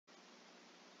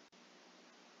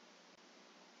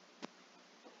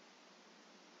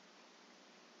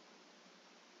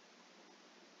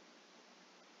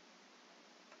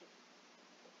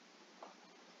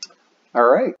All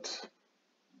right.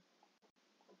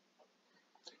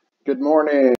 Good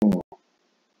morning.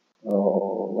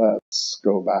 Oh, let's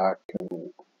go back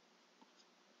and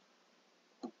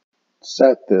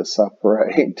set this up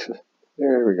right.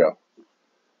 There we go.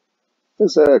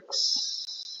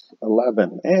 Physics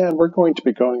 11. And we're going to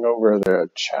be going over the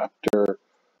chapter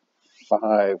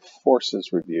 5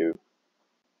 forces review.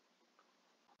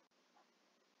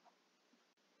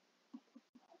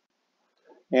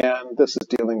 And this is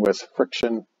dealing with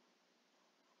friction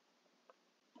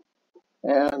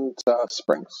and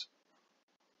springs.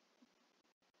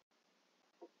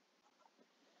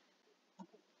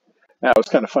 Now, it's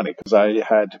kind of funny because I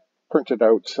had printed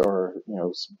out or,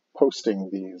 posting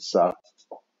these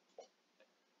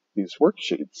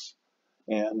worksheets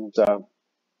and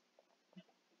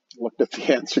looked at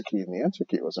the answer key, and the answer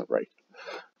key wasn't right.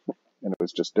 And it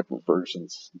was just different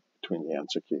versions between the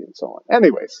answer key and so on.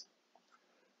 Anyways,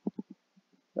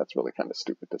 that's really kind of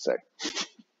stupid to say.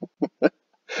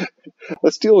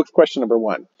 Let's deal with question number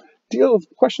 1.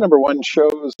 Question number 1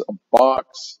 shows a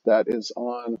box that is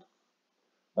on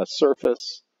a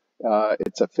surface.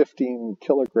 It's a 15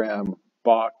 kilogram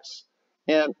box,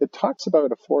 and it talks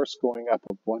about a force going up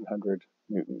of 100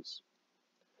 newtons.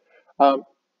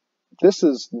 This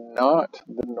is not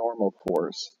the normal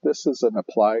force. This is an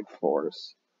applied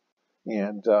force.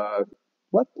 And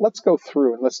let's go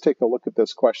through and let's take a look at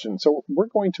this question. So we're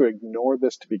going to ignore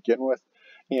this to begin with,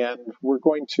 and we're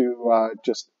going to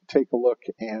just take a look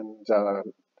and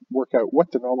work out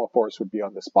what the normal force would be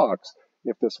on this box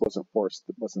if this wasn't force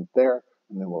that wasn't there,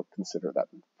 and then we'll consider that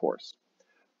force.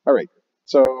 All right,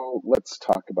 so let's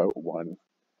talk about 1A.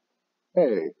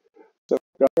 So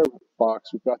we've got our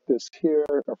box, we've got this here,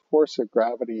 our force of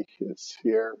gravity is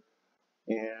here,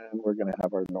 and we're going to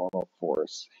have our normal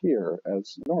force here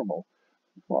as normal.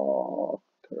 Oh,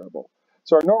 terrible.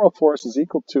 So our normal force is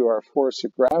equal to our force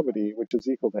of gravity, which is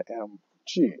equal to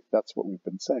mg. That's what we've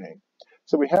been saying.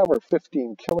 So we have our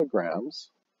 15 kilograms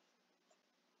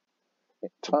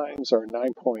times our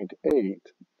 9.8.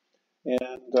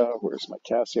 And where's my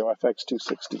Casio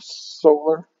FX260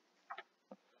 solar?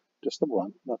 Just the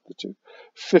one, not the two.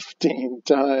 15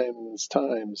 times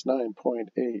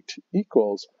 9.8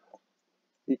 equals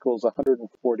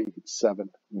 147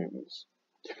 newtons.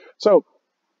 So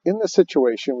in this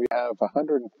situation, we have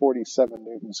 147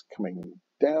 newtons coming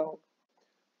down,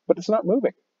 but it's not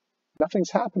moving.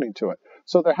 Nothing's happening to it.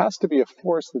 So there has to be a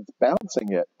force that's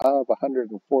bouncing it of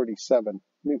 147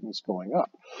 newtons going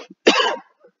up.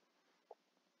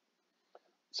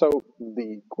 So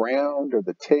the ground or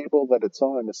the table that it's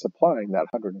on is supplying that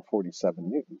 147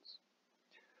 newtons.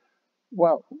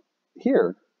 Well,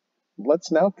 here,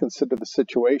 let's now consider the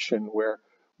situation where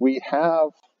we have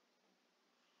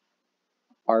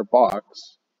our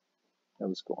box.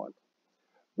 Let's go on.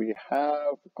 We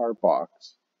have our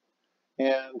box,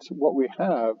 and what we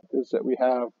have is that we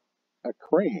have a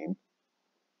crane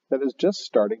that is just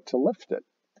starting to lift it.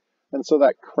 And so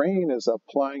that crane is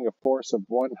applying a force of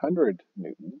 100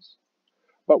 newtons,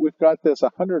 but we've got this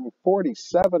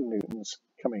 147 newtons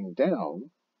coming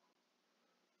down.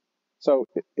 So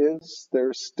is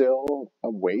there still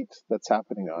a weight that's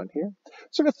happening on here?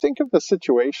 Sort of think of the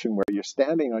situation where you're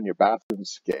standing on your bathroom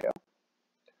scale,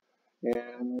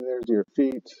 and there's your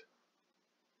feet,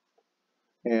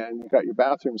 and you've got your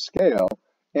bathroom scale,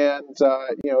 and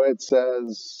it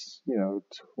says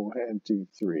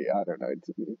 23. I don't know,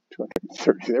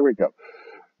 230. There we go.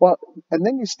 Well, and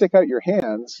then you stick out your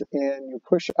hands and you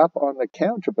push up on the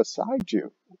counter beside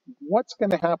you. What's going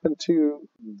to happen to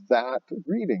that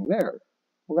reading there?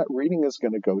 Well, that reading is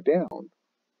going to go down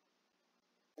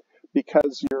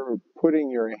because you're putting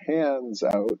your hands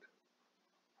out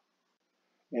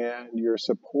and you're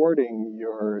supporting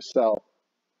yourself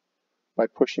by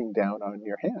pushing down on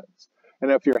your hands.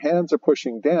 And if your hands are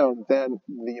pushing down, then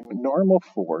the normal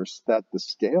force that the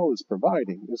scale is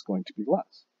providing is going to be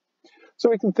less. So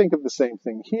we can think of the same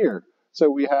thing here. So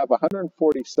we have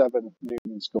 147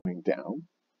 newtons going down.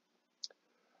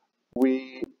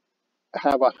 We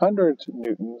have 100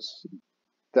 newtons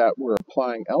that we're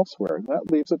applying elsewhere, and that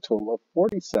leaves a total of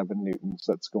 47 newtons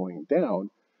that's going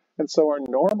down. And so our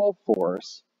normal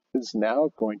force is now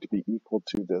going to be equal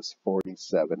to this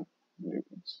 47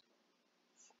 newtons.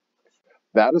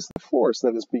 That is the force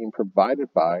that is being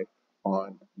provided by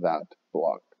on that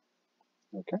block.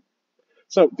 Okay?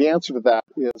 So the answer to that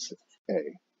is A.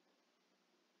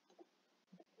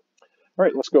 All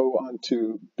right, let's go on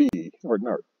to B, or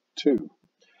no, 2.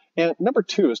 And number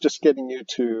 2 is just getting you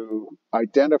to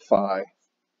identify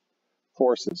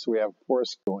forces. So we have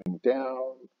force going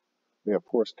down, we have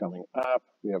force coming up,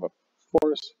 we have a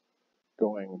force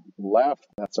going left,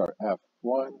 that's our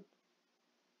F1.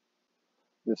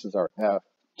 This is our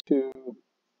F2.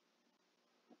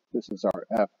 This is our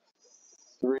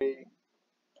F3.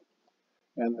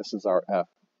 And this is our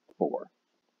F4.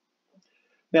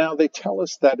 Now they tell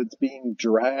us that it's being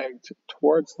dragged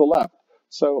towards the left.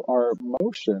 So our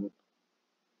motion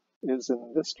is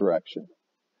in this direction.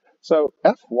 So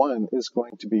F1 is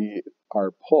going to be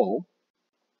our pull.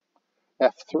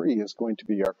 F3 is going to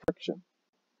be our friction.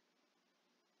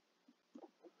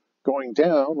 Going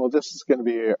down, well, this is going to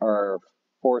be our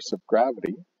force of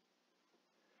gravity.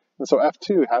 And so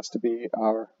F2 has to be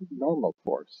our normal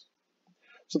force.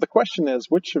 So the question is,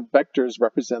 which vectors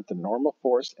represent the normal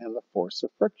force and the force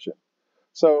of friction?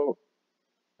 So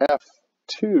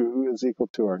F2 is equal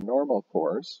to our normal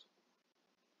force,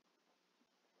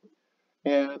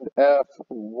 and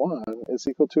F1 is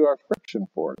equal to our friction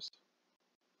force.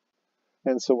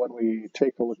 And so when we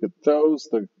take a look at those,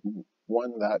 the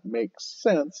one that makes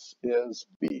sense is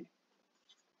B.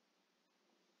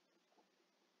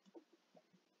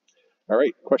 All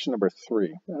right, question number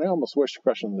 3. And I almost wish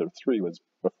question number 3 was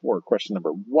before question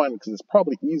number 1, because it's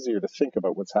probably easier to think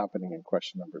about what's happening in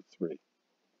question number 3.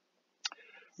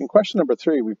 In question number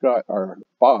 3, we've got our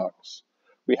box.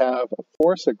 We have a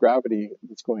force of gravity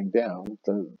that's going down.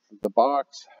 The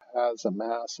box has a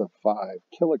mass of 5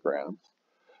 kilograms.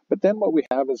 But then what we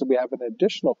have is we have an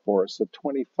additional force of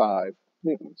 25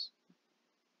 newtons.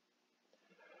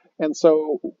 And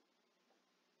so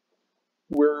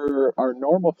our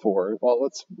normal force, well,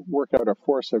 let's work out our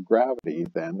force of gravity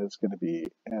then. It's going to be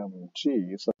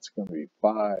mg, so it's going to be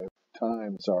 5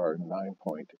 times our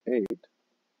 9.8.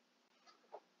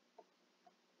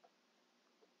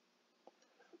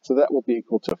 So that will be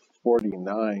equal to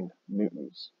 49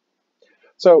 newtons.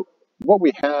 So what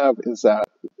we have is that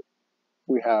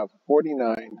we have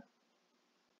 49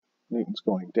 newtons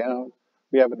going down.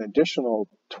 We have an additional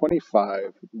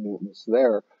 25 newtons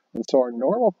there. And so our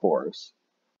normal force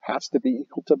has to be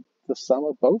equal to the sum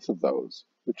of both of those,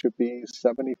 which would be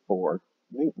 74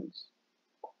 newtons.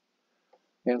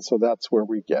 And so that's where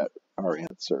we get our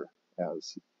answer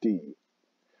as D.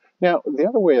 Now, the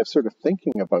other way of sort of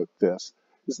thinking about this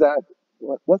is that,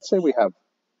 let's say we have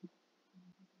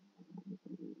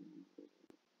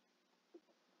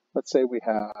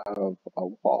a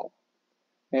wall,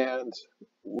 and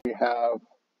we have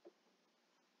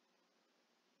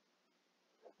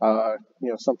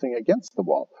something against the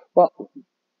wall. Well,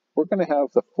 we're going to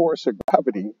have the force of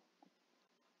gravity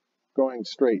going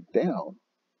straight down.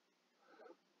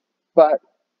 But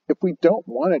if we don't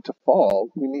want it to fall,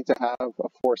 we need to have a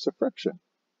force of friction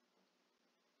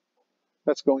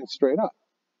that's going straight up.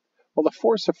 Well, the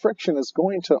force of friction is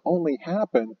going to only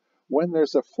happen when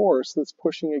there's a force that's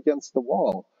pushing against the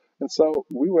wall. And so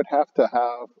we would have to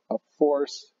have a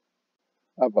force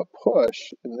of a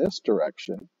push in this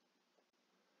direction,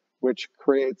 which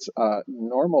creates a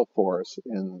normal force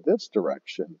in this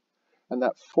direction. And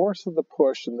that force of the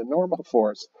push and the normal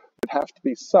force would have to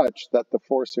be such that the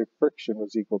force of friction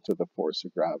was equal to the force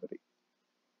of gravity.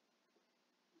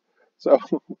 So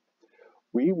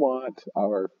we want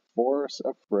our force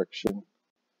of friction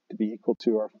to be equal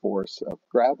to our force of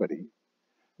gravity.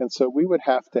 And so we would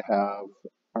have to have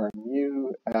our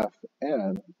mu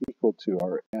Fn equal to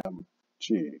our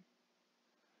mg.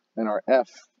 And our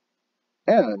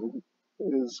Fn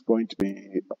is going to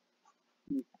be,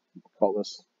 call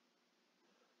this,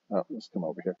 let's come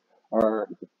over here.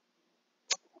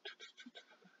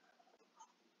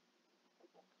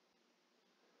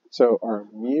 So our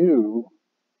mu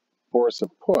force of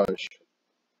push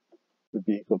would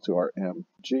be equal to our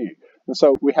mg. And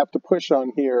so we have to push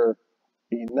on here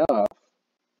enough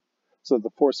so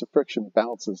the force of friction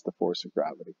balances the force of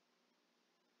gravity.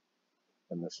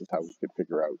 And this is how we could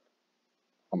figure out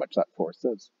how much that force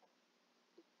is.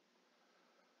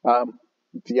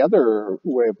 The other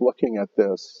way of looking at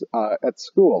this, at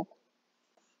school,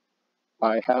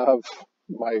 I have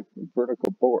my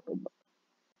vertical board,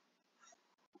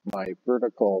 my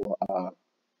vertical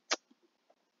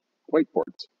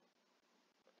whiteboards,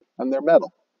 and they're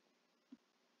metal.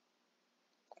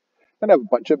 And I have a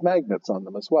bunch of magnets on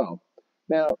them as well.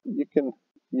 Now, you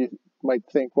might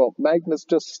think, well, magnets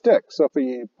just stick. So if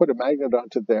we put a magnet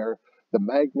onto there, the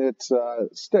magnet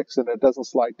sticks and it doesn't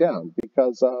slide down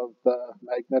because of the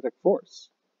magnetic force.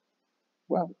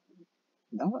 Well,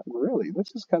 not really.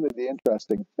 This is kind of the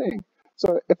interesting thing.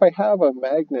 So if I have a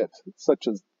magnet such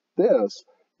as this,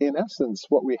 in essence,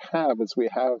 what we have is we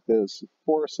have this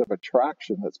force of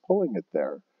attraction that's pulling it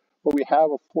there, but we have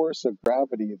a force of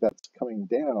gravity that's coming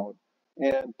down,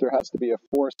 and there has to be a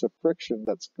force of friction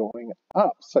that's going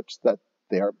up such that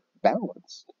they are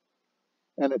balanced.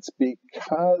 And it's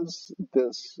because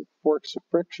this force of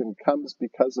friction comes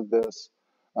because of this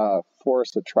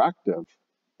force attractive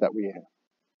that we have,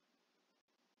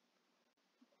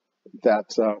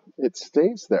 that it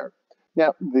stays there.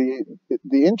 Now, the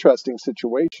interesting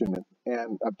situation,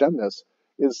 and I've done this,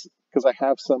 is because I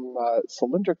have some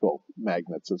cylindrical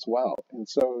magnets as well. And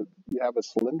so you have a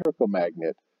cylindrical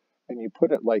magnet, and you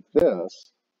put it like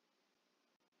this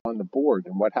on the board,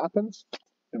 and what happens?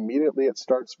 Immediately it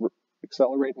starts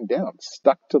accelerating down,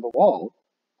 stuck to the wall,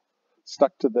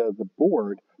 stuck to the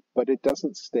board, but it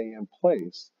doesn't stay in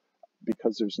place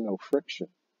because there's no friction,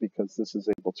 because this is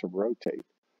able to rotate.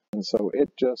 And so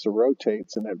it just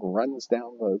rotates and it runs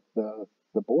down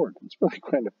the board. It's really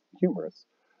kind of humorous.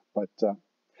 But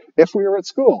if we were at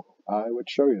school, I would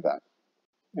show you that.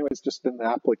 Anyways, just an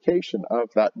application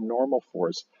of that normal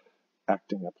force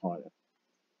acting upon it.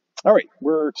 All right,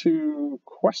 we're to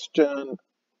question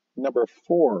number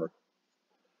 4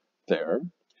 there.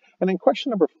 And in question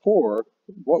number 4,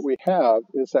 what we have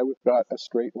is that we've got a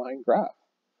straight line graph.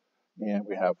 And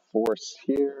we have force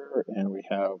here, and we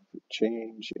have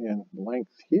change in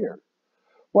length here.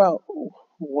 Well,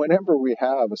 whenever we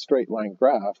have a straight line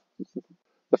graph,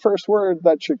 the first word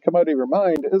that should come out of your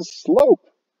mind is slope,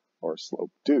 or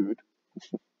slope dude.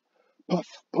 Puff,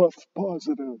 puff,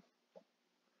 positive.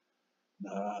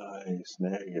 Nice,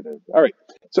 negative. All right,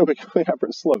 so we have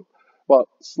our slope. Well,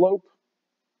 slope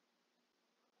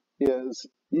is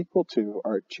equal to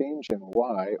our change in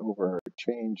y over our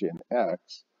change in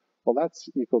x. Well, that's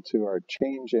equal to our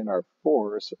change in our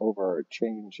force over our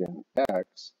change in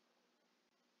x.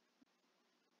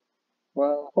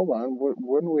 Well, hold on.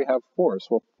 Wouldn't we have force?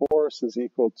 Well, force is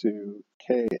equal to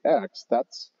kx.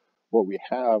 That's what we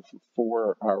have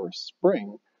for our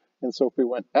spring. And so if we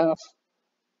went F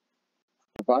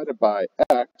divided by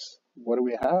x, what do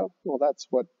we have? Well, that's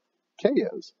what k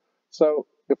is. So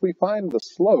if we find the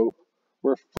slope,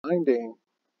 we're finding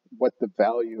what the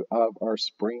value of our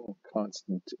spring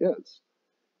constant is.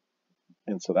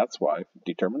 And so that's why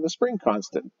determine the spring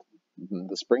constant.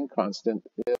 The spring constant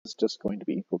is just going to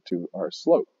be equal to our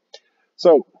slope.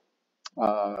 So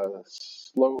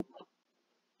slope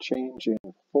change in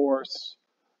force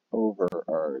over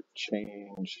our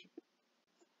change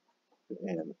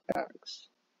in x.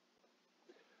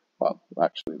 Well,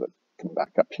 actually, let's come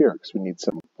back up here because we need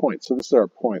some points. So this is our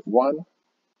point 1.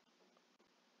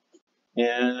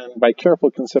 And by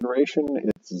careful consideration,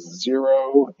 it's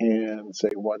 0 and say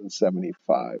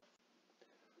 175.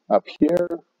 Up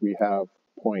here, we have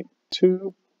point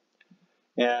 2,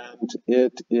 and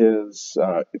it is,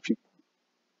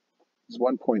 is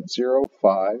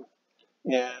 1.05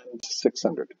 and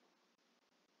 600.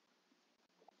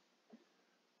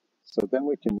 So then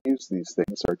we can use these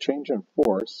things. Our change in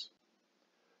force,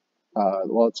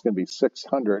 well, it's going to be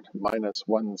 600 minus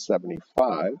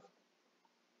 175,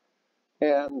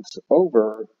 and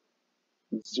over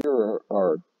 0,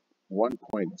 or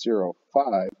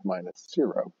 1.05 minus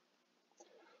 0.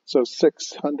 So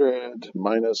 600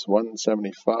 minus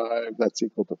 175, that's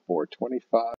equal to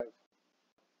 425,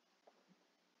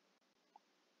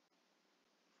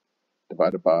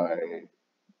 divided by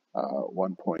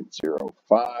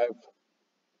 1.05.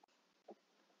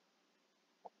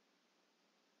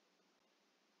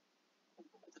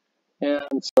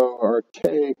 And so our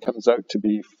K comes out to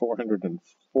be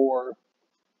 404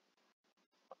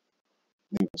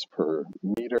 newtons per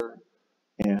meter,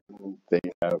 and they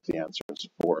have the answer is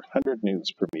 400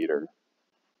 newtons per meter.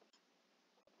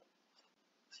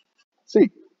 C.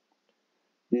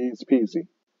 Easy peasy.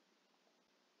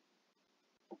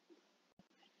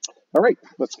 All right,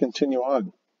 let's continue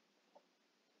on.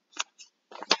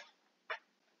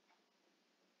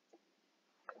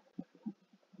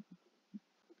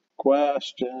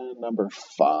 Question number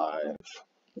 5.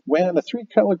 When a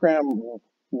 3-kilogram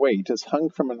weight is hung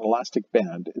from an elastic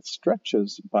band, it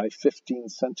stretches by 15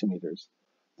 centimeters.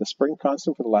 The spring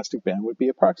constant for the elastic band would be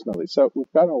approximately. So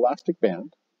we've got an elastic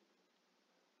band,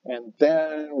 and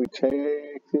then we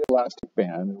take the elastic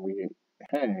band and we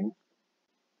hang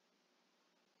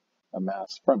a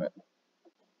mass from it.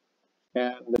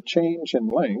 And the change in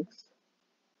length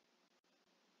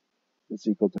is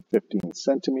equal to 15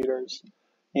 centimeters.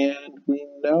 And we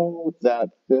know that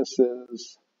this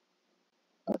is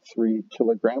a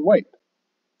 3-kilogram weight.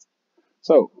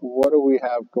 So what do we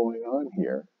have going on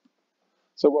here?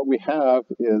 So what we have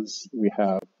is we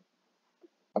have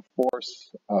a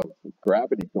force of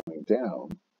gravity going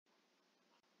down,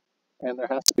 and there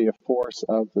has to be a force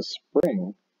of the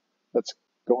spring that's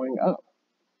going up.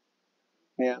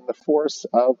 And the force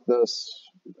of this,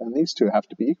 and these two have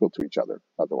to be equal to each other,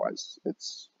 otherwise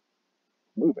it's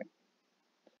moving.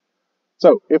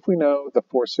 So if we know the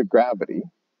force of gravity,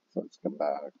 so let's come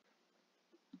back.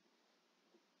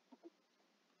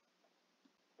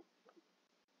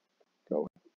 Go.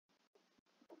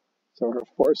 So our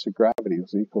force of gravity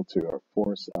is equal to our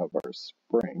force of our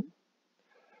spring.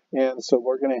 And so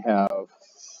we're going to have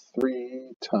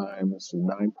 3 times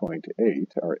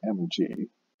 9.8, our mg,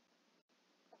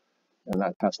 and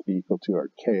that has to be equal to our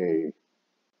k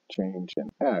change in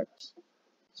x.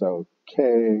 So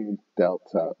k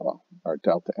delta, well, our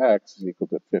delta x is equal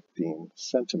to 15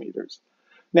 centimeters.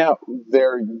 Now,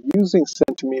 they're using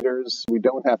centimeters. We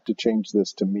don't have to change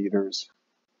this to meters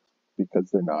because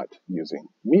they're not using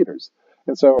meters.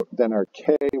 And so then our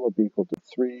k will be equal to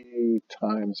 3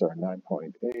 times our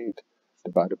 9.8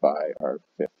 divided by our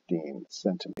 15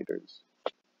 centimeters.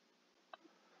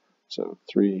 So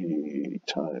 3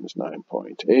 times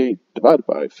 9.8 divided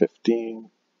by 15,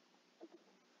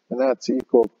 and that's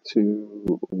equal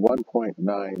to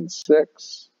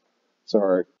 1.96. So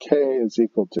our K is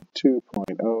equal to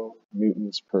 2.0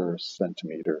 newtons per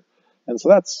centimeter. And so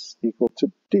that's equal to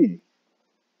D.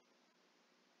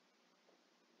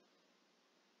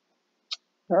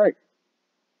 All right,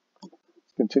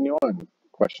 let's continue on.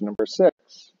 Question number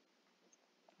 6.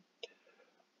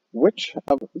 Which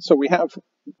of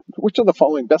the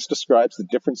following best describes the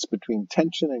difference between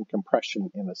tension and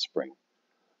compression in a spring?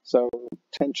 So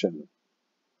tension,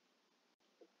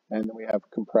 and then we have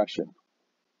compression.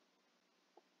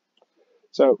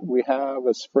 So we have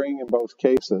a spring in both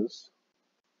cases,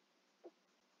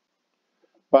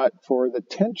 but for the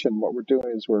tension, what we're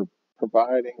doing is we're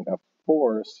providing a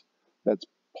force that's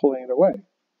pulling it away.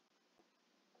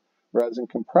 Whereas in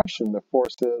compression, the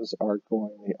forces are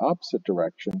going the opposite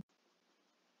direction.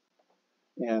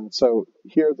 And so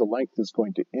here the length is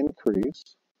going to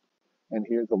increase, and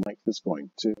here the length is going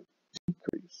to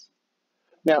decrease.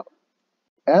 Now,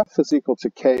 F is equal to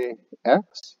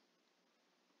Kx.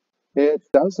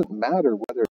 It doesn't matter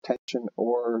whether tension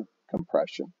or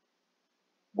compression.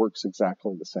 Works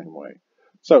exactly the same way.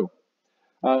 So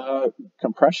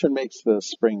compression makes the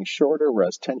spring shorter,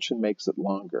 whereas tension makes it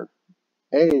longer.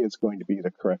 A is going to be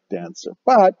the correct answer.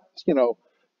 But,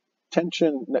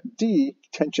 tension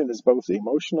is both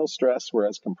emotional stress,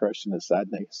 whereas compression is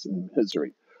sadness and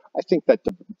misery. I think that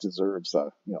deserves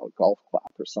a golf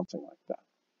clap or something like that.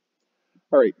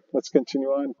 All right, let's continue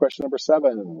on. Question number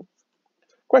 7.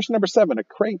 Question number 7, a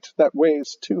crate that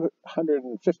weighs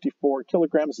 254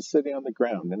 kilograms is sitting on the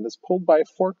ground and is pulled by a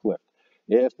forklift.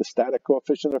 If the static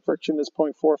coefficient of friction is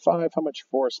 0.45, how much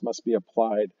force must be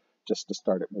applied just to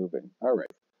start it moving? All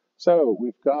right, so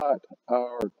we've got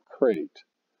our crate,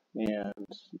 and,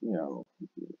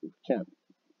 we can't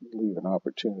leave an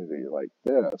opportunity like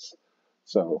this,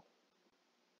 so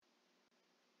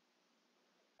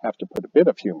have to put a bit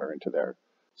of humor into there.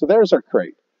 So there's our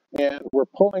crate, and we're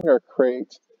pulling our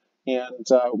crate, and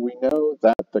we know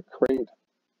that the crate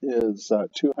is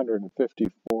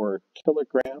 254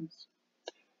 kilograms,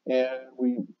 and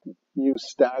we use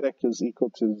static is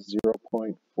equal to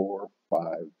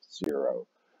 0.450.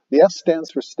 The S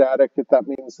stands for static. That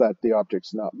means that the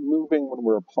object's not moving when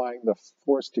we're applying the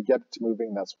force to get it to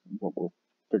moving. That's what we're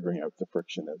figuring out the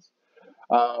friction is.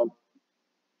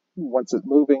 Once it's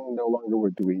moving, no longer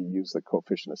would we use the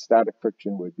coefficient of static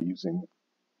friction. We'd be using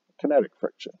kinetic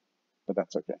friction, but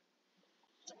that's okay.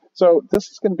 So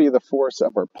this is going to be the force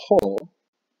of our pull,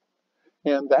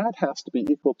 and that has to be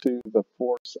equal to the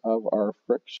force of our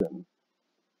friction.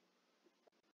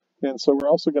 And so we're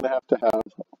also going to have, of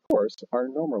course, our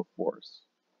normal force.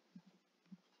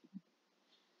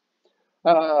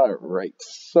 Right,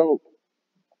 so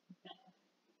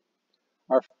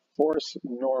our force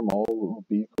normal will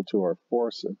be equal to our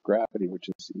force of gravity, which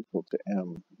is equal to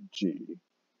mg.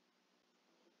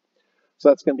 So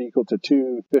that's going to be equal to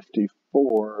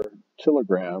 254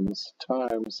 kilograms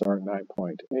times our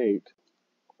 9.8.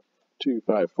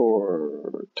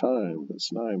 254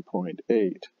 times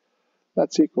 9.8.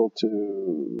 That's equal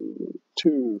to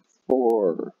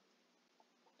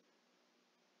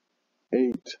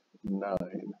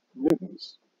 2489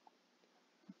 newtons.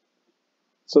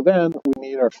 So then we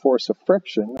need our force of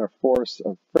friction. Our force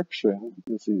of friction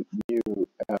is mu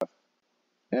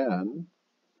Fn.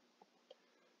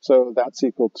 So that's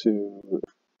equal to,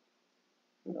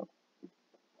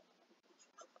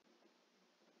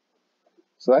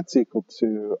 so that's equal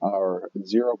to our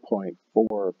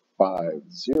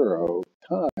 0.450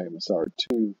 times our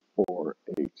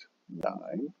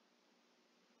 2489.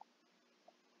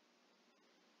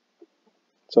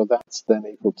 So that's then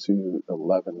equal to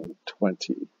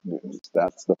 1120 newtons.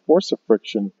 That's the force of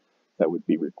friction that would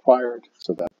be required.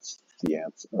 So that's the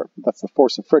answer, or that's the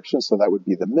force of friction, so that would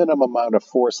be the minimum amount of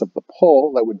force of the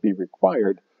pull that would be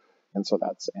required, and so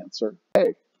that's answer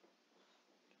A.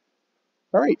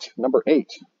 All right, number 8,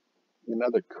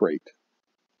 another crate.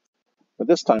 But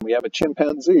this time we have a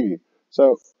chimpanzee.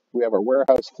 So we have our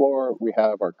warehouse floor, we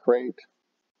have our crate,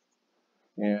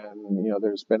 and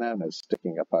there's bananas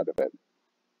sticking up out of it.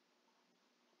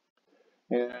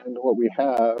 And what we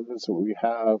have is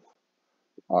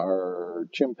our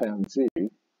chimpanzee,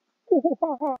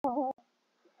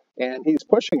 and he's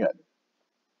pushing it.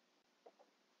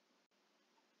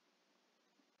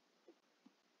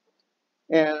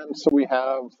 And so we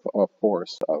have a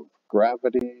force of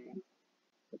gravity,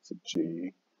 that's a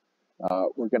G.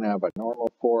 We're going to have a normal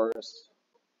force,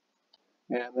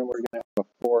 and then we're going to have a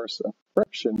force of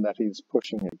friction that he's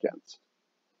pushing against.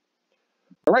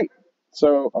 All right,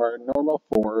 so our normal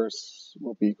force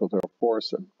will be equal to a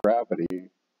force of gravity,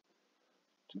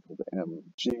 equal to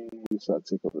mg, so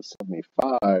that's equal to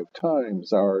 75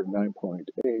 times our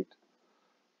 9.8.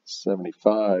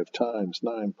 75 times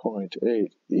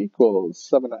 9.8 equals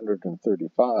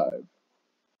 735.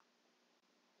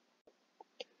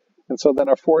 And so then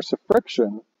our force of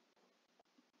friction,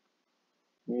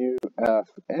 mu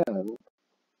Fn,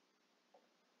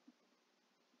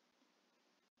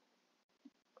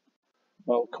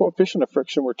 well, coefficient of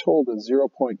friction we're told is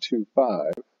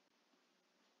 0.25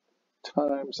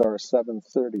 times our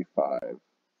 735.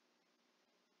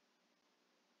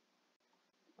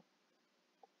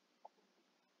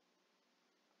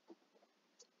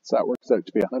 So that works out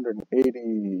to be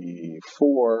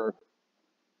 184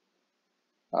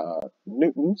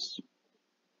 newtons.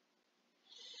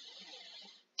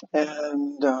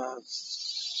 And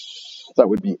that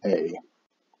would be A,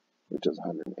 which is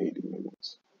 180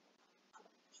 newtons.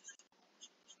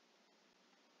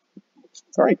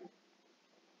 All right.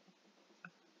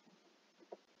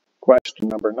 Question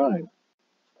number 9.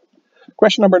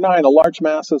 Question number 9, a large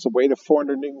mass has a weight of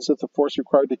 400 newtons if the force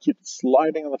required to keep it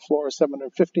sliding on the floor is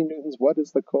 750 newtons. What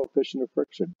is the coefficient of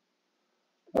friction?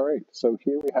 All right, so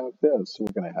here we have this. So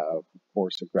we're going to have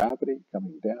force of gravity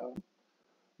coming down.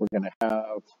 We're going to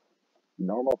have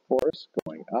normal force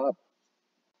going up.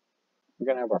 We're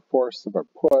going to have our force of our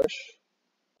push,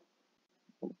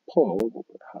 pull,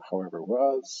 however it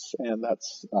was, and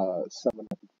that's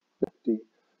 750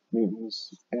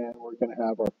 newtons. And we're going to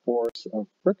have our force of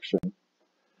friction.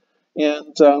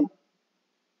 And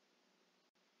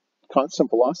constant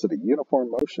velocity,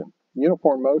 uniform motion.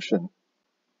 Uniform motion,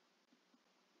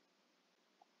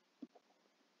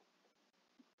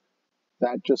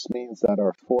 that just means that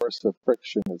our force of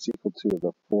friction is equal to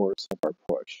the force of our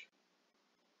push.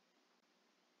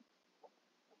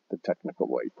 The technical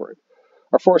way for it.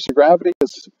 Our force of gravity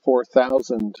is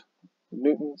 4,000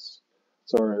 newtons,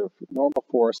 so our normal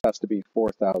force has to be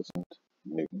 4,000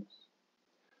 newtons.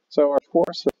 So our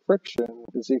force of friction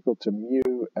is equal to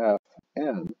mu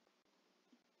Fn.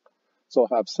 So I'll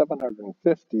have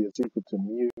 750 is equal to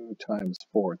mu times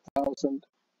 4,000.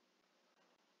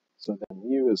 So then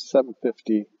mu is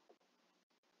 750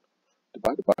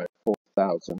 divided by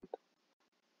 4,000.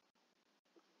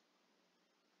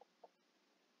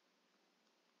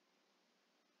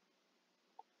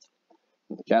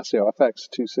 And the Casio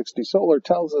FX260 Solar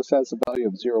tells us has a value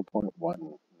of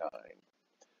 0.19.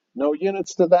 No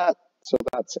units to that, so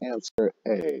that's answer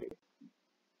A.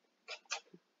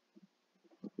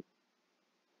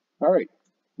 All right,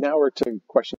 now we're to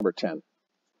question number 10.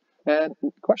 And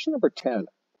question number 10,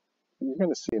 you're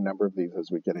going to see a number of these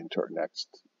as we get into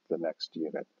the next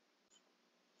unit.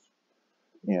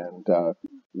 And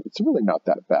it's really not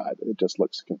that bad. It just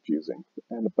looks confusing.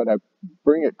 But I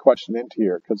bring a question into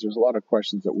here because there's a lot of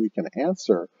questions that we can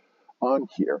answer on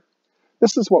here.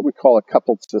 This is what we call a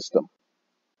coupled system.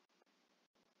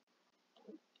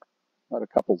 Not a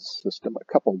coupled system, a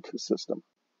coupled system.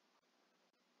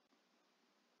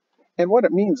 And what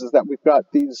it means is that we've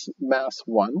got these mass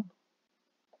 1,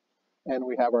 and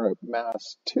we have our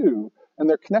mass 2, and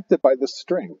they're connected by this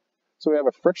string. So we have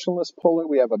a frictionless pulley,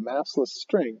 we have a massless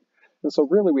string, and so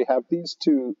really we have these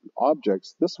two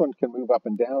objects. This one can move up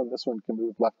and down, this one can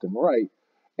move left and right,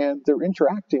 and they're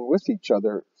interacting with each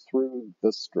other through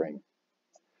the string.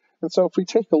 And so if we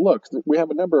take a look, we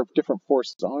have a number of different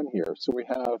forces on here. So we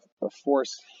have a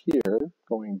force here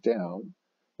going down,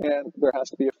 and there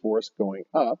has to be a force going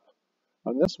up.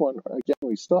 On this one, again,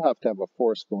 we still have to have a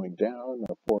force going down,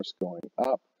 a force going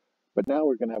up, but now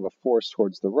we're going to have a force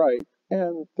towards the right,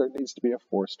 and there needs to be a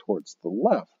force towards the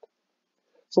left.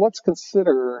 So let's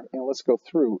consider, and let's go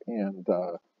through and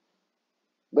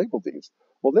label these.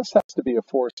 Well, this has to be a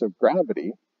force of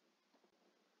gravity,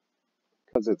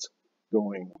 because it's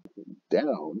going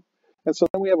down, And so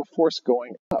then we have a force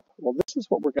going up. Well, this is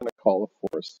what we're going to call a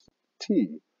force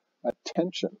T, a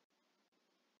tension.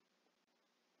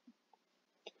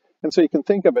 And so you can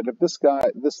think of it, if this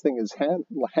thing is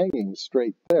hanging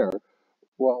straight there,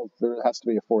 well, there has to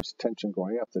be a force of tension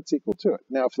going up that's equal to it.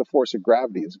 Now, if the force of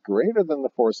gravity is greater than the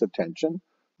force of tension,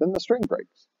 then the string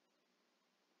breaks.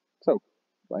 So,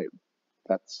 right,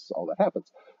 that's all that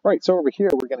happens. All right, so over here,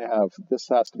 we're going to have, this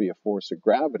has to be a force of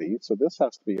gravity. So this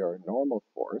has to be our normal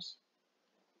force.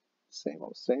 Same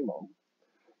old, same old.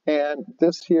 And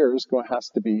this here has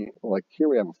to be, like here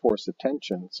we have a force of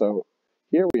tension. So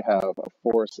here we have a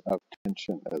force of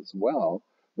tension as well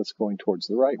that's going towards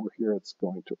the right, where here it's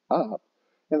going to up.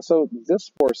 And so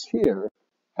this force here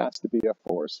has to be a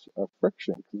force of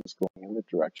friction because it's going in the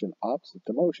direction opposite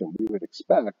to motion. We would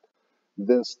expect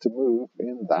this to move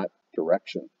in that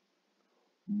direction.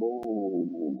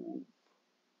 Move.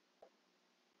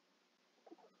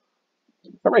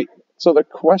 All right, so the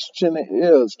question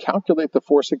is, calculate the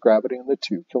force of gravity on the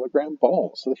 2 kilogram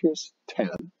ball. So here's 10.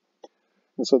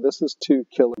 And so this is 2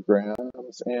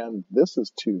 kilograms, and this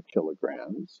is 2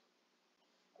 kilograms.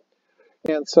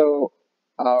 And so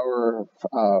our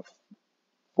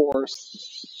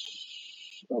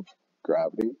force of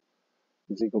gravity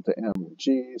is equal to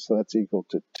mg, so that's equal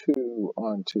to 2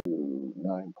 onto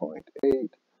 9.8.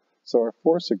 So our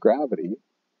force of gravity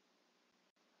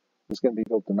is going to be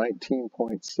equal to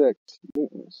 19.6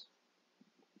 newtons.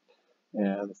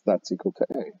 And that's equal to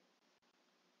A.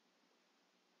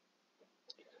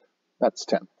 That's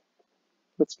 10.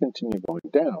 Let's continue going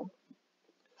down.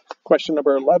 Question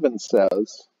number 11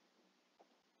 says,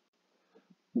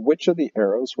 which of the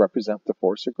arrows represent the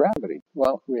force of gravity?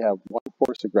 Well, we have one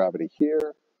force of gravity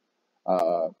here.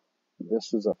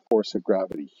 This is a force of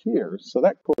gravity here. So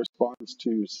that corresponds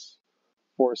to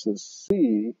forces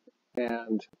C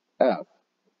and F.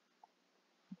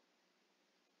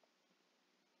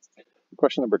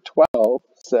 Question number 12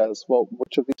 says, well,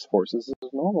 which of these forces is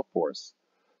a normal force?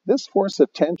 This force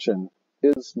of tension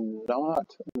is not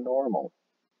normal.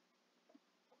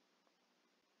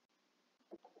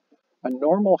 A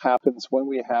normal happens when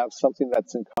we have something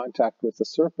that's in contact with the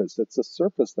surface. It's the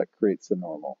surface that creates the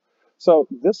normal. So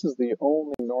this is the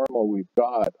only normal we've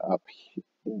got up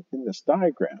in this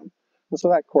diagram. And so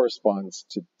that corresponds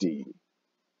to D.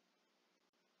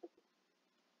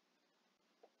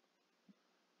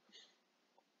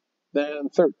 Then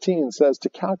 13 says to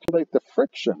calculate the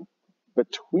friction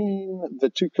between the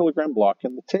 2 kilogram block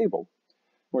and the table.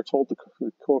 We're told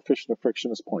the coefficient of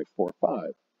friction is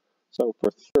 0.45. So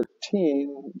for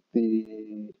 13,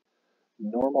 the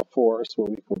normal force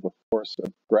will equal the force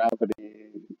of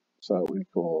gravity, so it will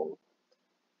equal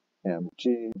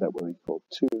mg, that will equal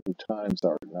 2 times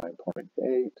our 9.8.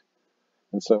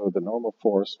 And so the normal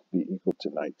force will be equal to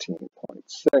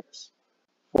 19.6.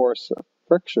 Force of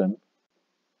friction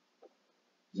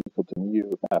is equal to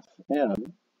mu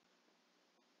Fn.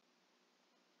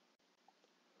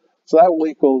 So that will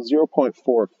equal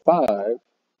 0.45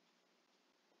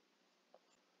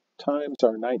 times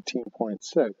our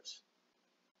 19.6.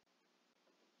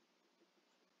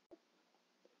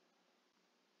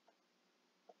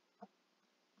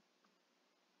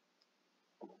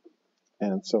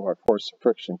 And so our force of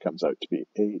friction comes out to be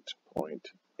 8.8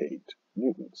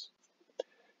 newtons.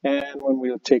 And when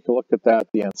we take a look at that,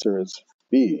 the answer is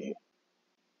B.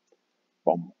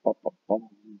 Bum, bum, bum, bum.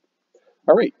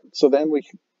 All right, so then we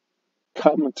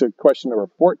come to question number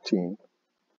 14.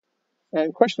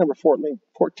 And question number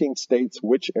 14 states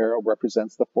which arrow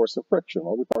represents the force of friction.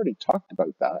 Well, we've already talked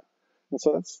about that. And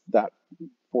so that's that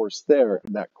force there,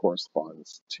 and that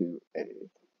corresponds to A.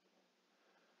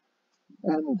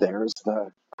 And there's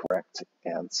the correct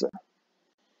answer.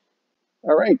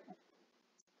 All right.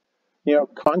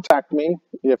 Contact me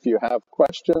if you have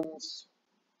questions.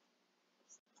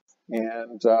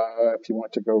 And if you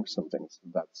want to go over some things,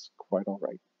 that's quite all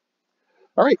right.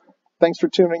 All right. Thanks for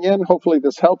tuning in. Hopefully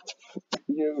this helped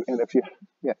you. And if you,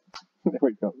 yeah, there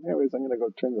we go. Anyways, I'm going to go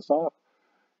turn this off.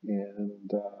 And